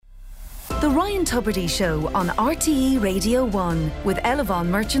The Ryan Tubridy Show on RTE Radio 1 with Elevon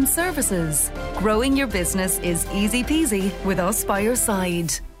Merchant Services. Growing your business is easy peasy with us by your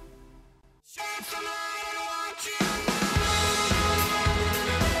side.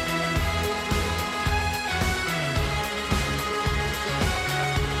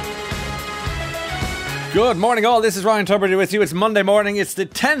 Good morning all, this is Ryan Tubridy with you. It's Monday morning, it's the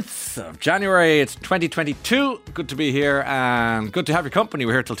 10th of January, it's 2022. Good to be here and good to have your company.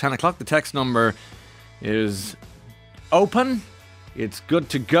 We're here till 10 o'clock. The text number is open, it's good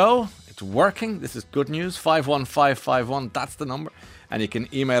to go, it's working. This is good news, 51551, that's the number. And you can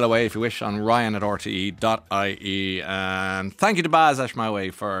email away if you wish on ryan@rte.ie. And thank you to Baz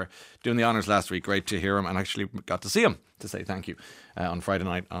Ashmawy for doing the honours last week. Great to hear him and actually got to see him to say thank you on Friday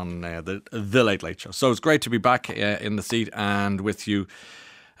night on the Late Late Show. So it's great to be back in the seat and with you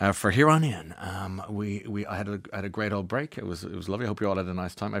for here on in. I had a great old break. It was lovely. I hope you all had a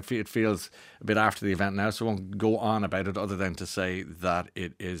nice time. It feels a bit after the event now, so I won't go on about it other than to say that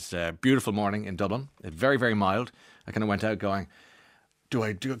it is a beautiful morning in Dublin. It's very, very mild. I kind of went out going, do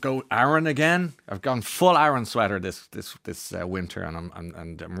I go Aran again? I've gone full Aran sweater this winter, and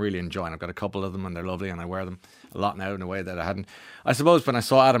I'm really enjoying. I've got a couple of them, and they're lovely, and I wear them a lot now in a way that I hadn't. I suppose when I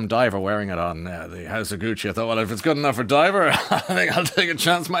saw Adam Diver wearing it on the House of Gucci, I thought, well, if it's good enough for Diver, I think I'll take a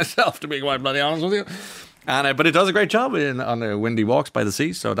chance myself, to be quite bloody honest with you. And but it does a great job on the windy walks by the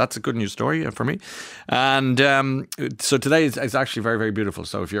sea, so that's a good news story for me. And so today is actually very, very beautiful.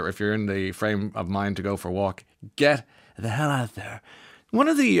 So if you're in the frame of mind to go for a walk, get the hell out there. One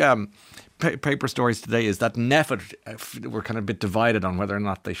of the paper stories today is that Neffet were kind of a bit divided on whether or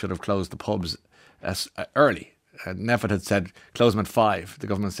not they should have closed the pubs early. Neffet had said close them at 5. The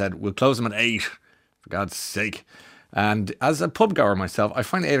government said we'll close them at 8, for God's sake. And as a pub goer myself, I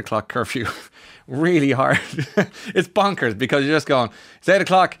find the 8 o'clock curfew really hard. It's bonkers because you're just going, it's 8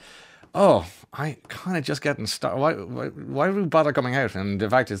 o'clock. Oh, I kind of just getting started. Why would we bother coming out? And in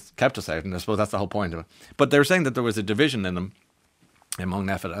fact, it's kept us out, and I suppose that's the whole point of it. But they were saying that there was a division in them among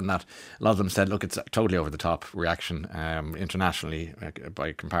Neffet, and that a lot of them said, look, it's a totally over the top reaction internationally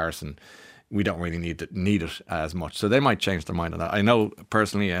by comparison. We don't really need it as much. So they might change their mind on that. I know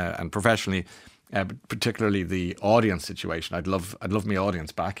personally and professionally, particularly the audience situation. I'd love my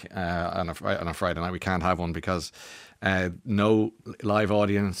audience back on a Friday night. We can't have one because no live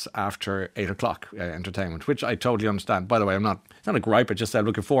audience after 8 o'clock entertainment, which I totally understand. By the way, it's not a gripe. I just said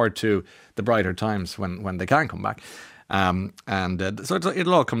looking forward to the brighter times when they can come back. So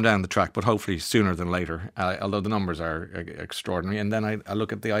it'll all come down the track, but hopefully sooner than later, although the numbers are extraordinary. And then I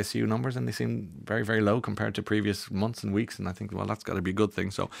look at the ICU numbers and they seem very, very low compared to previous months and weeks. And I think, well, that's got to be a good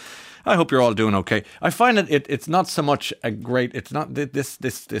thing. So I hope you're all doing okay. I find it's not so much it's not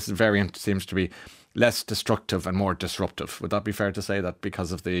this variant seems to be less destructive and more disruptive. Would that be fair to say that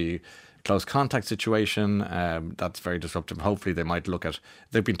because of the close contact situation, that's very disruptive. Hopefully they might look at,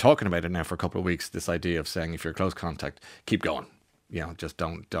 they've been talking about it now for a couple of weeks, this idea of saying if you're close contact, keep going. Just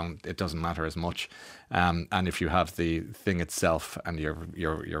don't, it doesn't matter as much. And if you have the thing itself and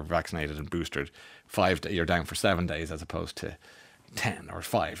you're vaccinated and boosted, you're down for 7 days as opposed to 10 or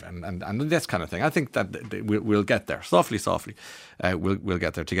 5 and this kind of thing. I think that we'll get there. Softly. We'll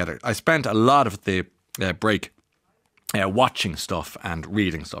get there together. I spent a lot of the break watching stuff and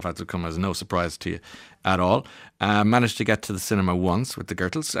reading stuff. That's come as no surprise to you at all. Managed to get to the cinema once with the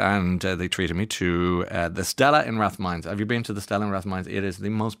Goethals, and they treated me to the Stella in Rathmines. Have you been to the Stella in Rathmines? It is the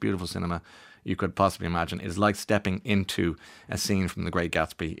most beautiful cinema you could possibly imagine. It's like stepping into a scene from The Great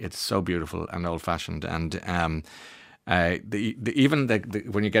Gatsby. It's so beautiful and old-fashioned, and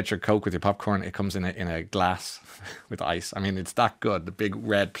when you get your Coke with your popcorn, it comes in a glass with ice. I mean, it's that good. The big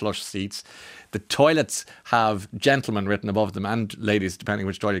red plush seats. The toilets have gentlemen written above them, and ladies, depending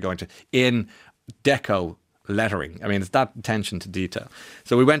which toilet you're going to, in deco lettering. I mean, it's that attention to detail.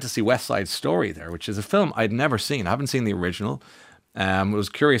 So we went to see West Side Story there, which is a film I'd never seen. I haven't seen the original. I was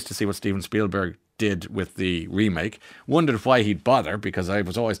curious to see what Steven Spielberg did with the remake. Wondered why he'd bother, because I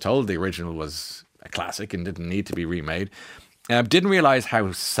was always told the original was a classic and didn't need to be remade. Didn't realise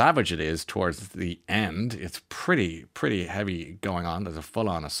how savage it is towards the end. It's pretty heavy going on. There's a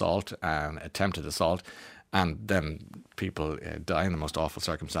full-on assault, attempted assault, and then people die in the most awful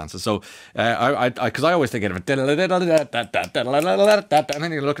circumstances. So, because I always think of it, and then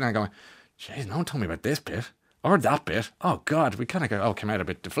you're looking at it going, "Jeez, no one told me about this bit or that bit." Oh God, we kind of came out a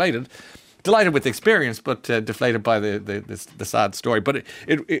bit deflated. Delighted with the experience, but deflated by the sad story. But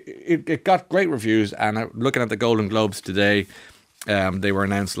it got great reviews, and looking at the Golden Globes today, they were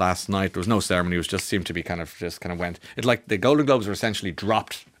announced last night. There was no ceremony; it was just seemed to be kind of went. It's like the Golden Globes were essentially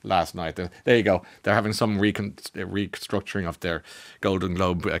dropped last night. There you go. They're having some reconstructing of their Golden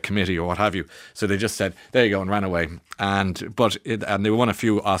Globe committee or what have you. So they just said, there you go, and ran away. And they won a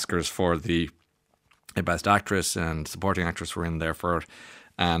few Oscars for the Best Actress, and Supporting Actress were in there for it.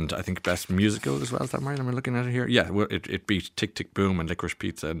 And I think Best Musical as well. Is that right? Am I looking at it here? Yeah, it beat Tick, Tick, Boom and Licorice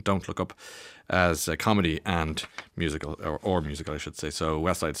Pizza and Don't Look Up as a comedy and musical, or musical, I should say. So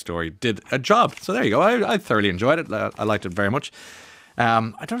West Side Story did a job. So there you go. I thoroughly enjoyed it. I liked it very much. I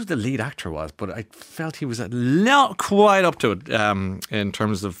don't know who the lead actor was, but I felt he was not quite up to it in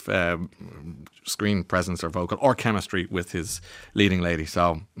terms of screen presence or vocal or chemistry with his leading lady.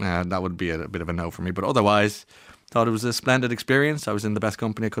 So that would be a bit of a no for me. But otherwise, thought it was a splendid experience. I was in the best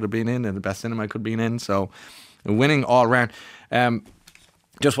company I could have been in and the best cinema I could have been in. So winning all round.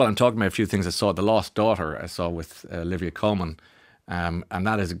 Just while I'm talking about a few things I saw, The Lost Daughter I saw with Olivia Colman. And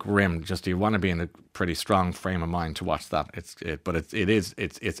that is grim. Just you want to be in a pretty strong frame of mind to watch that. It's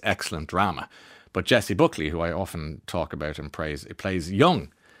excellent drama. But Jessie Buckley, who I often talk about and praise, it plays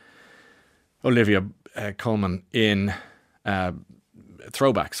young Olivia Colman in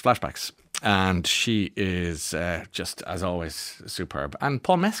flashbacks. And she is just, as always, superb. And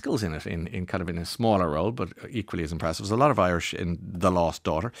Paul Mescal's in it, in kind of in a smaller role, but equally as impressive. There's a lot of Irish in The Lost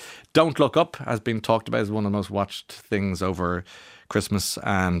Daughter. Don't Look Up has been talked about as one of the most watched things over Christmas,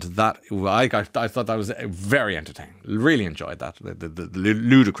 and that I thought that was very entertaining. Really enjoyed that. The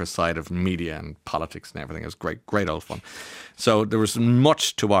ludicrous side of media and politics and everything. It was great old fun. So there was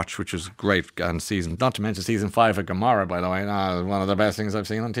much to watch, which was great. And not to mention season 5 of Gomorrah, by the way, one of the best things I've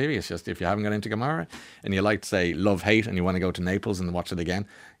seen on TV. It's just, if you haven't got into Gomorrah and you like, say, Love Hate, and you want to go to Naples and watch it again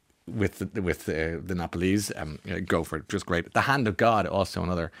with the Nepalese, go for it. Just great. The Hand of God, also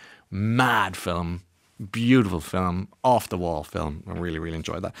another mad film. Beautiful film, off the wall film. I really, really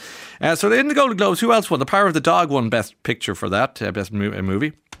enjoyed that. So in the Golden Globes, who else won? The Power of the Dog won Best Picture for that, best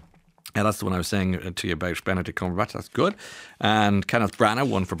movie. That's the one I was saying to you about, Benedict Cumberbatch. That's good. And Kenneth Branagh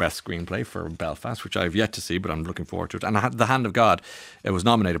won for Best Screenplay for Belfast, which I've yet to see, but I'm looking forward to it. And The Hand of God, it was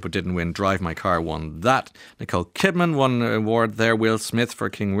nominated but didn't win. Drive My Car won that. Nicole Kidman won an award there. Will Smith for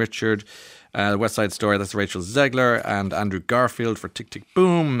King Richard. West Side Story, that's Rachel Zegler, and Andrew Garfield for Tick, Tick,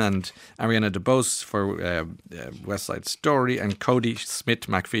 Boom, and Ariana DeBose for West Side Story, and Cody Smith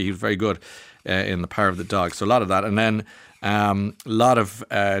McPhee. He was very good in The Power of the Dog. So a lot of that. And then a lot of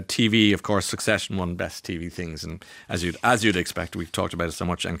TV, of course. Succession won Best TV Things, and as you'd expect, we've talked about it so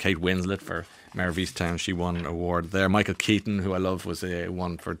much. And Kate Winslet for Mayor of Easttown, she won an award there. Michael Keaton, who I love, was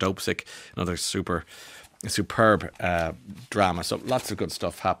one for Dopesick, another superb drama. So lots of good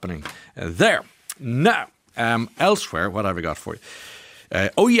stuff happening there. Now, elsewhere, what have I got for you?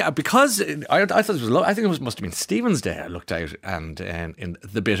 Because I thought it was. I think it must have been Stephen's Day. I looked out and in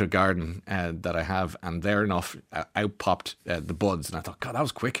the bit of garden that I have, and there enough out popped the buds, and I thought, God, that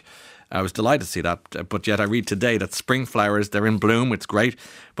was quick. I was delighted to see that, but yet I read today that spring flowers, they're in bloom, it's great,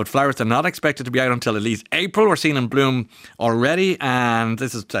 but flowers are not expected to be out until at least April. We're seeing in bloom already, and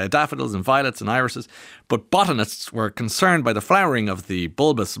this is daffodils and violets and irises, but botanists were concerned by the flowering of the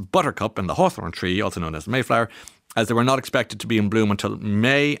bulbous buttercup and the hawthorn tree, also known as Mayflower, as they were not expected to be in bloom until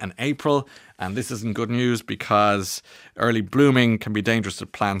May and April. And this isn't good news, because early blooming can be dangerous to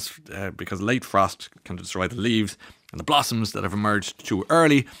plants because late frost can destroy the leaves and the blossoms that have emerged too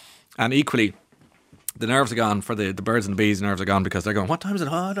early. And equally, the nerves are gone for the birds and the bees. Nerves are gone because they're going, what time is it?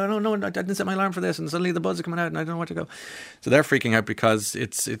 Oh, I don't know. I didn't set my alarm for this. And suddenly the buds are coming out and I don't know where to go. So they're freaking out because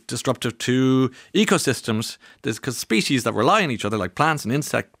it's disruptive to ecosystems. Because species that rely on each other, like plants and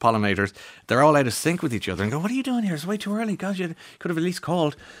insect pollinators, they're all out of sync with each other and go, what are you doing here? It's way too early. God, you could have at least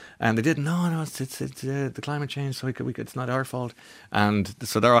called. And they didn't. No, it's the climate change, so it's not our fault. And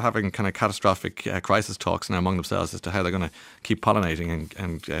so they're all having kind of catastrophic crisis talks now among themselves as to how they're going to keep pollinating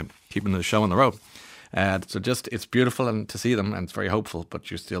and keeping the show on the road. So just, it's beautiful and to see them, and it's very hopeful, but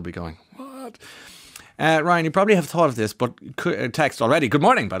you still be going, what? Ryan, you probably have thought of this, but text already. Good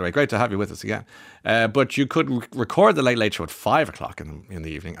morning, by the way. Great to have you with us again. But you could record the Late Late Show at 5 o'clock in the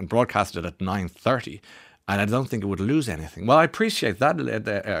evening and broadcast it at 9:30. And I don't think it would lose anything. Well, I appreciate that.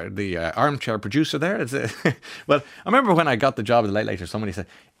 The armchair producer there. Well, I remember when I got the job of the Late Late Show, somebody said,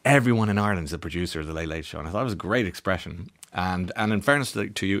 everyone in Ireland is a producer of the Late Late Show. And I thought it was a great expression. And in fairness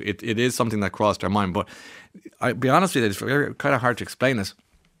to you, it is something that crossed our mind. But I'll be honest with you, it's kind of hard to explain this.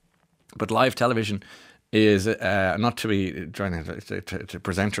 But live television is not to be trying to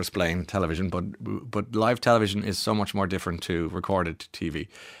presenter explain television, but live television is so much more different to recorded TV.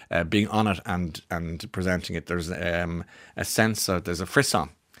 Being on it and presenting it, there's a sense of, there's a frisson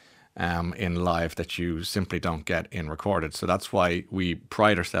in live that you simply don't get in recorded. So that's why we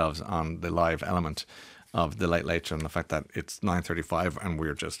pride ourselves on the live element. of the Late Late Show and the fact that it's 9:35 and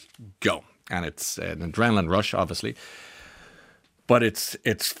we're just go. And it's an adrenaline rush, obviously. But it's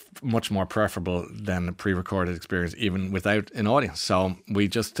much more preferable than a pre-recorded experience, even without an audience. So we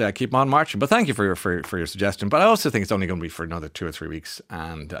just keep on marching. But thank you for your suggestion. But I also think it's only going to be for another 2 or 3 weeks,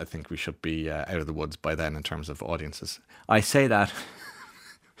 and I think we should be out of the woods by then in terms of audiences. I say that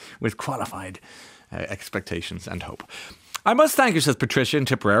with qualified expectations and hope. I must thank you, says Patricia in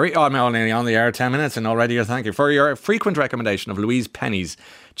Tipperary. Oh, I'm only on the air 10 minutes and already a thank you for your frequent recommendation of Louise Penny's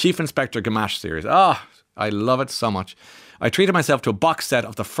Chief Inspector Gamache series. Oh, I love it so much. I treated myself to a box set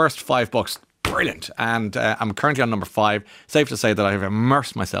of the first 5 books. Brilliant. And I'm currently on number 5. Safe to say that I have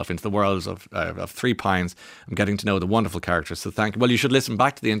immersed myself into the worlds of Three Pines. I'm getting to know the wonderful characters. So thank you. Well, you should listen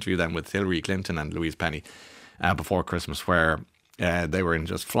back to the interview then with Hillary Clinton and Louise Penny before Christmas, where they were in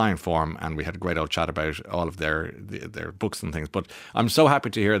just flying form, and we had a great old chat about all of their books and things. But I'm so happy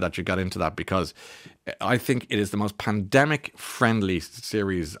to hear that you got into that, because I think it is the most pandemic-friendly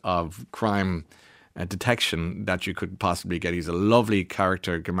series of crime detection that you could possibly get. He's a lovely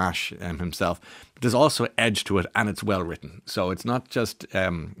character, Gamache himself. But there's also edge to it, and it's well written. So it's not just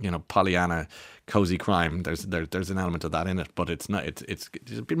Pollyanna cozy crime. There's an element of that in it, but it's not. It's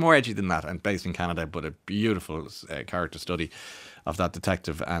a bit more edgy than that, and based in Canada. But a beautiful character study of that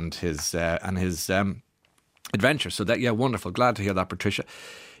detective and his adventure. So that, wonderful. Glad to hear that, Patricia.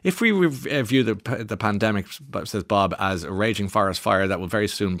 If we view the pandemic, says Bob, as a raging forest fire that will very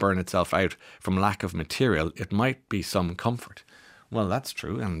soon burn itself out from lack of material, it might be some comfort. Well, that's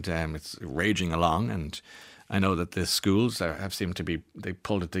true, and it's raging along, and I know that the schools have seemed to be, they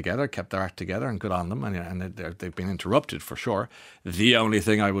pulled it together, kept their act together, and good on them, and they've been interrupted for sure. The only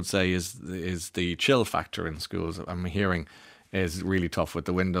thing I would say is the chill factor in schools. I'm hearing is really tough with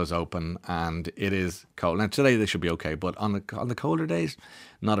the windows open, and it is cold. Now today they should be okay, but on the colder days,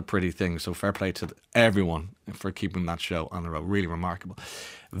 not a pretty thing. So fair play to everyone for keeping that show on the road. Really remarkable.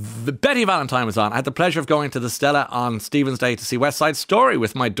 Betty Valentine was on. I had the pleasure of going to the Stella on Stephen's Day to see West Side Story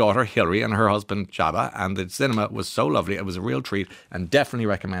with my daughter Hilary and her husband Jabba, and the cinema was so lovely. It was a real treat and definitely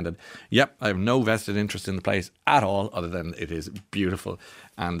recommended. Yep, I have no vested interest in the place at all, other than it is beautiful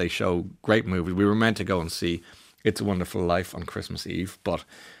and they show great movies. We were meant to go and see It's a Wonderful Life on Christmas Eve, but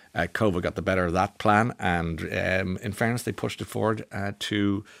COVID got the better of that plan, and in fairness, they pushed it forward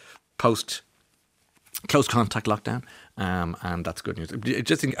to post close contact lockdown, and that's good news.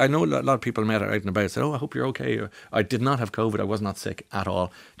 I know a lot of people met out and about and said, "Oh, I hope you're okay." I did not have COVID. I was not sick at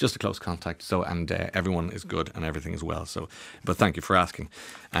all. Just a close contact. So, and everyone is good and everything is well. So, but thank you for asking.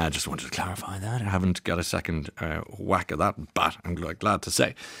 I just wanted to clarify that. I haven't got a second whack of that, but I'm glad to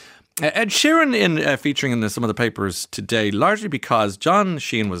say. Ed Sheeran featuring in some of the papers today, largely because John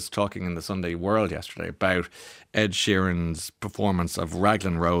Sheehan was talking in the Sunday World yesterday about Ed Sheeran's performance of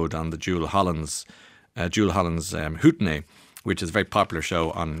Raglan Road on the Jewel Hollins Hootenay, which is a very popular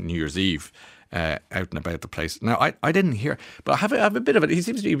show on New Year's Eve, out and about the place. Now, I didn't hear, but I have a bit of it. He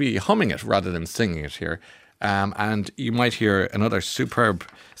seems to be humming it rather than singing it here. And you might hear another superb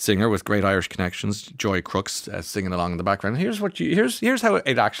singer with great Irish connections, Joy Crooks, singing along in the background. Here's how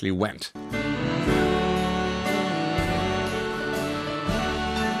it actually went.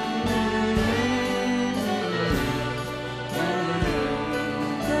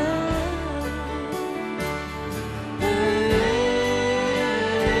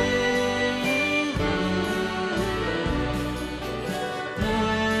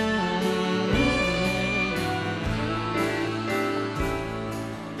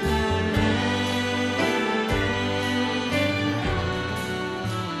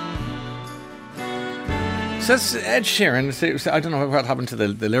 Says Ed Sheeran. I don't know what happened to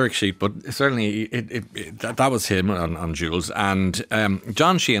the lyric sheet, but certainly that was him on Jules. And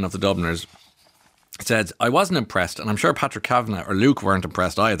John Sheehan of the Dubliners said, "I wasn't impressed, and I'm sure Patrick Kavanagh or Luke weren't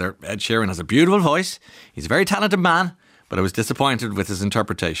impressed either. Ed Sheeran has a beautiful voice. He's a very talented man, but I was disappointed with his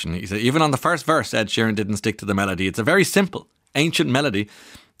interpretation." He said, "Even on the first verse, Ed Sheeran didn't stick to the melody. It's a very simple, ancient melody,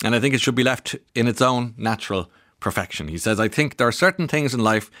 and I think it should be left in its own natural perfection." He says, "I think there are certain things in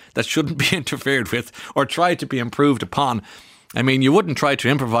life that shouldn't be interfered with or tried to be improved upon. I mean, you wouldn't try to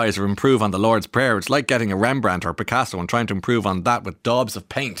improvise or improve on the Lord's Prayer. It's like getting a Rembrandt or Picasso and trying to improve on that with daubs of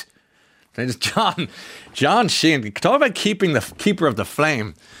paint." John Sheehan, talk about keeping the keeper of the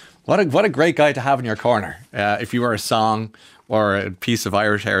flame. What a great guy to have in your corner. If you were a song or a piece of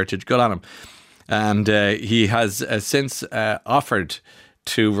Irish heritage, good on him. And he has since offered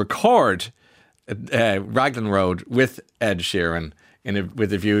to record Raglan Road with Ed Sheeran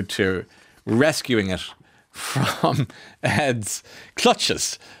with a view to rescuing it from Ed's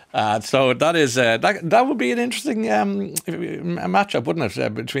clutches. So that is that would be an interesting matchup, wouldn't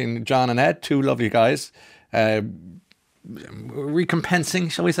it, between John and Ed, two lovely guys,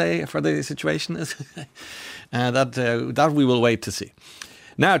 recompensing, shall we say, for the situation. That we will wait to see.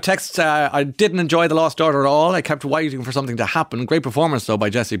 Now, texts, I didn't enjoy The Lost Daughter at all. I kept waiting for something to happen. Great performance, though, by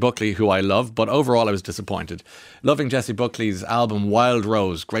Jessie Buckley, who I love, but overall I was disappointed. Loving Jessie Buckley's album Wild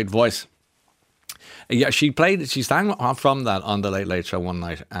Rose. Great voice. Yeah, she sang from that on the Late Late Show one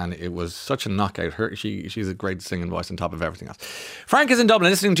night, and it was such a knockout. She's a great singing voice on top of everything else. Frank is in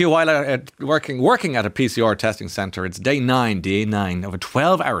Dublin, listening to you while working at a PCR testing centre. It's day 9 of a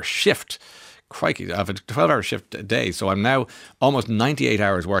 12-hour shift. Crikey, I have a 12-hour shift a day, so I'm now almost 98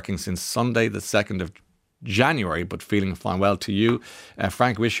 hours working since Sunday the 2nd of January, but feeling fine. Well, to you,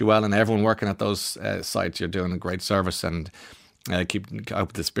 Frank, wish you well, and everyone working at those sites. You're doing a great service, and I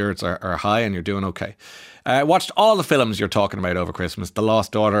hope the spirits are high and you're doing okay. Watched all the films you're talking about over Christmas. The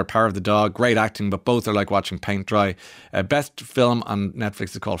Lost Daughter, Power of the Dog, great acting, but both are like watching paint dry. Best film on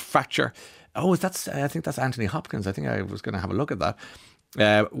Netflix is called Fracture. Oh, I think that's Anthony Hopkins. I think I was going to have a look at that.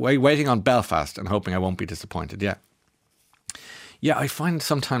 Waiting on Belfast and hoping I won't be disappointed. Yeah, I find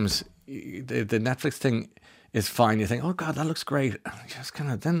sometimes the Netflix thing is fine. You think, oh God, that looks great. Just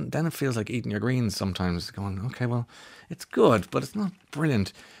kind of then it feels like eating your greens sometimes. Going, okay, well, it's good, but it's not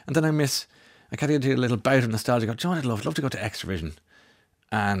brilliant. And then I kind of do a little bout of nostalgia. Go, do you know what I'd love? I'd love to go to Extravision.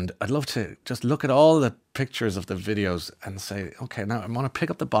 And I'd love to just look at all the pictures of the videos and say, okay, now I want to pick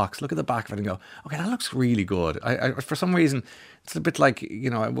up the box, look at the back of it and go, okay, that looks really good. I for some reason, it's a bit like,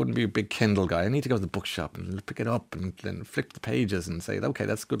 I wouldn't be a big Kindle guy. I need to go to the bookshop and pick it up and then flip the pages and say, okay,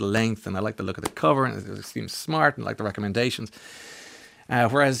 that's good length and I like the look of the cover and it seems smart and I like the recommendations.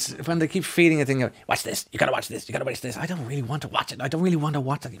 Whereas when they keep feeding a thing, watch this, you gotta watch this, you gotta watch this. I don't really want to watch it. I don't really want to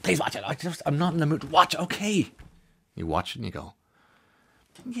watch it. Please watch it. I'm not in the mood to watch it. Okay. You watch it and you go,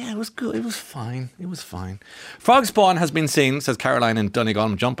 yeah, it was good. It was fine. Frog spawn has been seen, says Caroline in Donegal.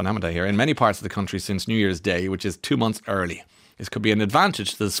 I'm jumping, haven't I, here, in many parts of the country since New Year's Day, which is 2 months early. This could be an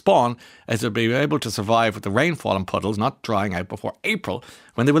advantage to the spawn, as they'll be able to survive with the rainfall and puddles not drying out before April,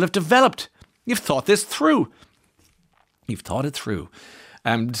 when they will have developed. You've thought this through. You've thought it through.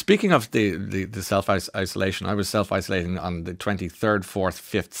 Speaking of the self-isolation, I was self-isolating on the 23rd, 4th,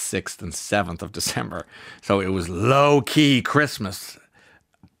 5th, 6th and 7th of December. So it was low-key Christmas.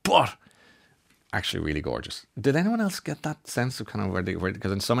 But actually really gorgeous. Did anyone else get that sense of kind of where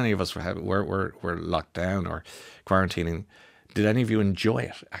because so many of us were locked down or quarantining. Did any of you enjoy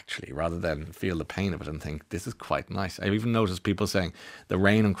it actually, rather than feel the pain of it and think, this is quite nice? I've even noticed people saying the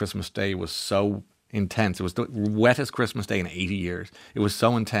rain on Christmas Day was so intense. It was the wettest Christmas Day in 80 years. It was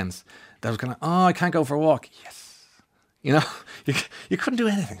so intense that I was kind of, I can't go for a walk. Yes. You couldn't do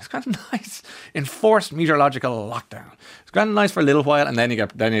anything. It's kind of nice. Enforced meteorological lockdown. It's kind of nice for a little while, and then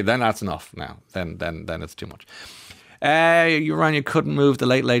then that's enough. Now, then it's too much. You couldn't move the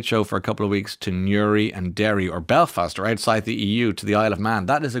Late Late Show for a couple of weeks to Newry and Derry or Belfast or outside the EU to the Isle of Man.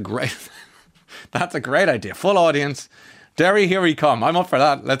 That's a great idea. Full audience. Derry, here we come. I'm up for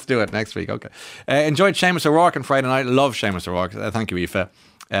that. Let's do it next week. Okay. Enjoyed Seamus O'Rourke on Friday night. Love Seamus O'Rourke. Thank you, Aoife.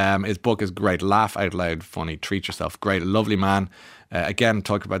 His book is great. Laugh out loud, funny, treat yourself. Great, lovely man. Again,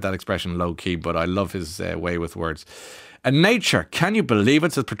 talk about that expression low key, but I love his way with words. Nature, can you believe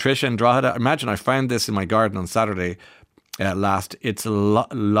it? Says Patricia in Drogheda. Imagine I found this in my garden on Saturday last. It's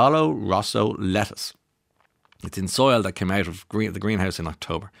Lollo Rosso lettuce. It's in soil that came out of the greenhouse in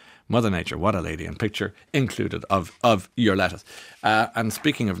October. Mother Nature, what a lady, and picture included of your lettuce. And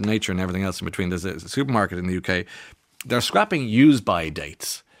speaking of nature and everything else in between, there's a supermarket in the UK. They're scrapping use-by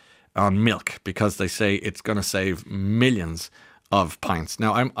dates on milk because they say it's going to save millions of pints.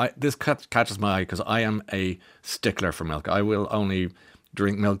 Now, this catches my eye because I am a stickler for milk. I will only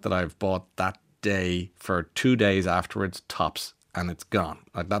drink milk that I've bought that day for 2 days afterwards, tops, and it's gone.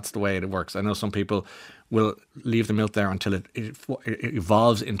 That's the way it works. I know some people will leave the milk there until it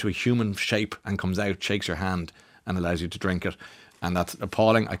evolves into a human shape and comes out, shakes your hand, and allows you to drink it. And that's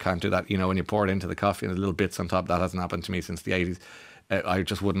appalling. I can't do that. When you pour it into the coffee and the little bits on top, that hasn't happened to me since the 80s. I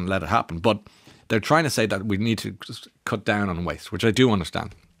just wouldn't let it happen. But they're trying to say that we need to just cut down on waste, which I do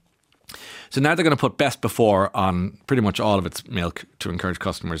understand. So now they're going to put best before on pretty much all of its milk to encourage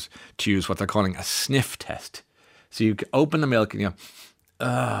customers to use what they're calling a sniff test. So you open the milk and you go,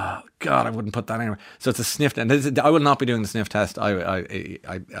 oh, God, I wouldn't put that anywhere. So it's a sniff test. I will not be doing the sniff test. I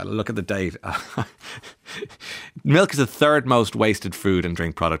look at the date. Milk is the third most wasted food and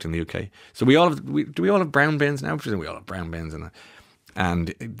drink product in the UK. So do we all have brown bins now? We all have brown bins in it.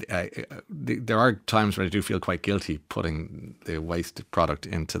 And there are times when I do feel quite guilty putting the waste product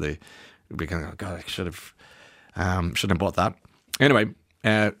into because, oh God, I should have Shouldn't have bought that. Anyway,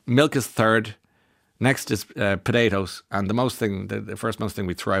 milk is third. Next is potatoes, and the first most thing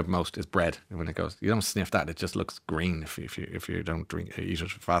we throw out most is bread. When it goes, you don't sniff that; it just looks green if you don't eat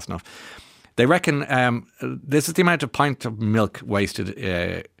it fast enough. They reckon this is the amount of pint of milk wasted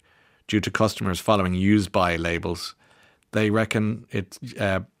due to customers following use-by labels. They reckon it's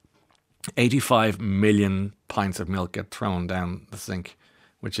 85 million pints of milk get thrown down the sink,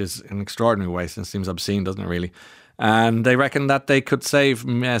 which is an extraordinary waste and seems obscene, doesn't it really? And they reckon that they could save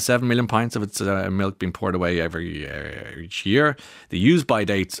 7 million pints of its milk being poured away each year. The use-by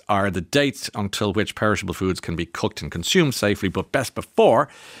dates are the dates until which perishable foods can be cooked and consumed safely, but best before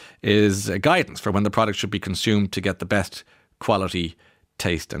is guidance for when the product should be consumed to get the best quality,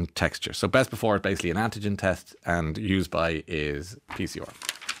 taste and texture. So best before is basically an antigen test, and use-by is PCR.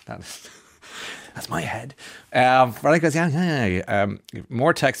 That's my head.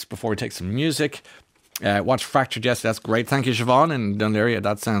 More text before we take some music. Watched Fractured yesterday. That's great. Thank you, Siobhan in Dundee.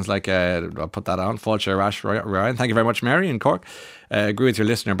 That sounds like I'll put that on. Fáilte Rash Ryan. Thank you very much, Mary in Cork. Agree with your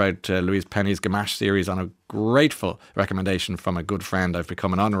listener about Louise Penny's Gamache series on a grateful recommendation from a good friend. I've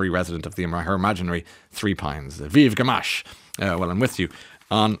become an honorary resident of her imaginary Three Pines. Vive Gamache. Well, I'm with you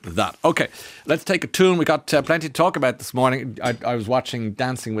on that. Okay, let's take a tune. We got plenty to talk about this morning. I was watching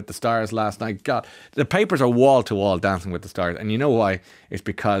Dancing with the Stars last night. God, the papers are wall to wall Dancing with the Stars, and you know why? It's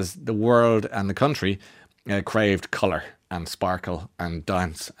because the world and the country craved colour and sparkle and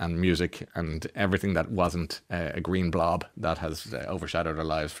dance and music and everything that wasn't a green blob that has overshadowed our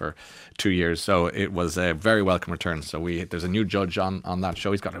lives for 2 years. So it was a very welcome return. So there's a new judge on that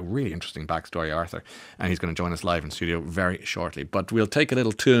show. He's got a really interesting backstory, Arthur, and he's going to join us live in studio very shortly. But we'll take a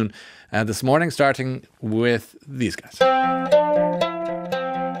little tune this morning, starting with these guys.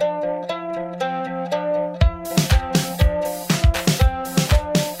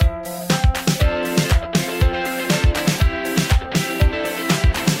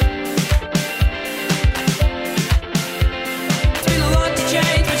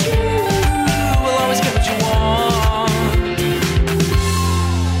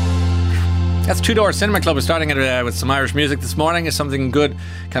 That's Two Door Cinema Club. We're starting it with some Irish music this morning. If something good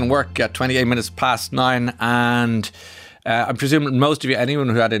can work at 28 minutes past 9. And I'm presuming most of you, anyone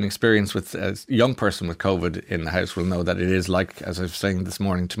who had an experience with a young person with COVID in the house will know that it is like, as I was saying this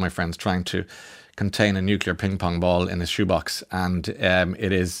morning to my friends, trying to contain a nuclear ping pong ball in a shoebox. And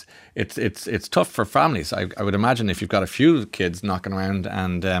it's tough for families. I would imagine if you've got a few kids knocking around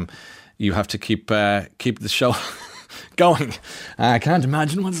and you have to keep the show going. I can't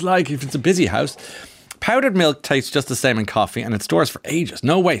imagine what it's like if it's a busy house. Powdered milk tastes just the same in coffee and it stores for ages.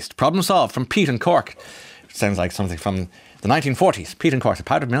 No waste. Problem solved. From Pete in Cork. Sounds like something from the 1940s. Pete in Cork. The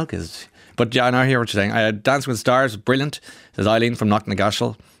powdered milk is... But yeah, I know, I hear what you're saying. Dancing with the Stars, brilliant. Says Eileen from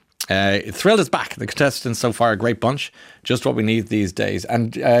Knocknagashel. Thrilled is back. The contestants so far, a great bunch. Just what we need these days.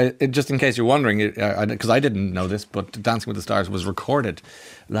 And just in case you're wondering, because I didn't know this, but Dancing with the Stars was recorded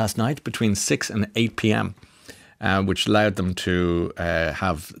last night between 6 and 8 p.m. Which allowed them to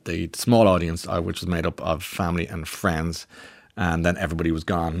have the small audience, which was made up of family and friends, and then everybody was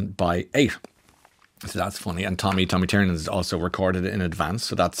gone by 8. So that's funny. And Tommy Tiernan is also recorded in advance,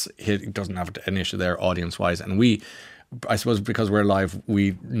 so he doesn't have an issue there audience-wise. And we, I suppose, because we're live,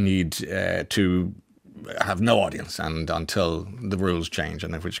 we need to have no audience, and until the rules change,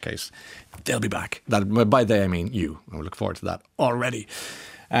 and in which case they'll be back. By they, I mean you. I look forward to that already.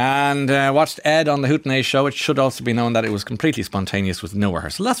 And watched Ed on the Hootenay show. It should also be known that it was completely spontaneous with no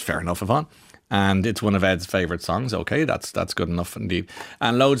rehearsal. That's fair enough, Yvonne. And it's one of Ed's favourite songs. Okay, that's good enough indeed.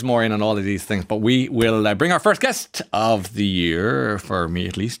 And loads more in on all of these things. But we will bring our first guest of the year, for me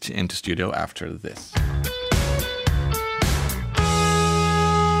at least, into studio after this.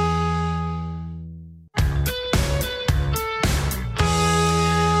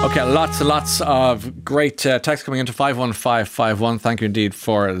 Okay, lots of great text coming into 51551. Thank you indeed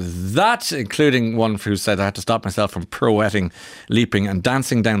for that, including one who said I had to stop myself from pirouetting, leaping and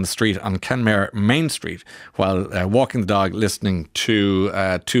dancing down the street on Kenmare Main Street while walking the dog, listening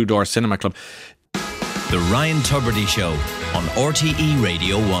to Two Door Cinema Club. The Ryan Tubridy Show on RTE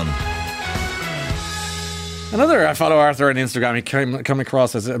Radio 1. Another follow Arthur on Instagram. He came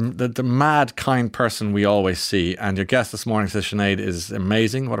across as the mad, kind person we always see. And your guest this morning, says Sinead, is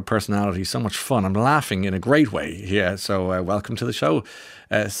amazing. What a personality. So much fun. I'm laughing in a great way. Yeah, so welcome to the show,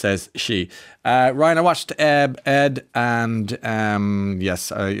 says she. Ryan, I watched Ed and yes,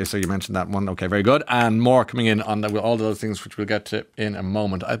 so you mentioned that one. Okay, very good. And more coming in on all those things, which we'll get to in a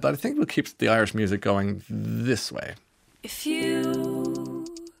moment. I think we'll keep the Irish music going this way. If you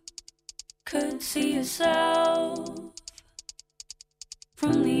could see yourself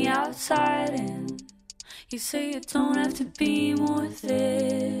from the outside in, You say you don't have to be more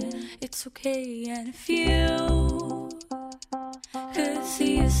than it's okay. And if you could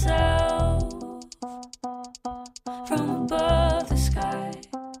see yourself from above the sky,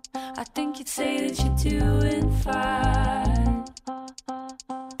 I think you'd say that you're doing fine.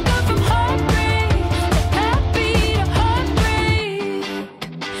 But from heartbreak to happy to heartbreak,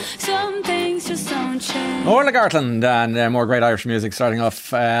 some things just don't change. Orla Gartland and more great Irish music starting off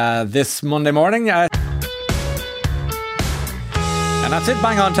this Monday morning. And that's it,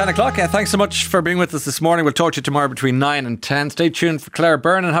 bang on 10 o'clock. Thanks so much for being with us this morning. We'll talk to you tomorrow between 9 and 10. Stay tuned for Claire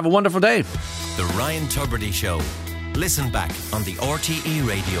Byrne and have a wonderful day. The Ryan Tubridy Show. Listen back on the RTE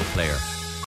Radio Player.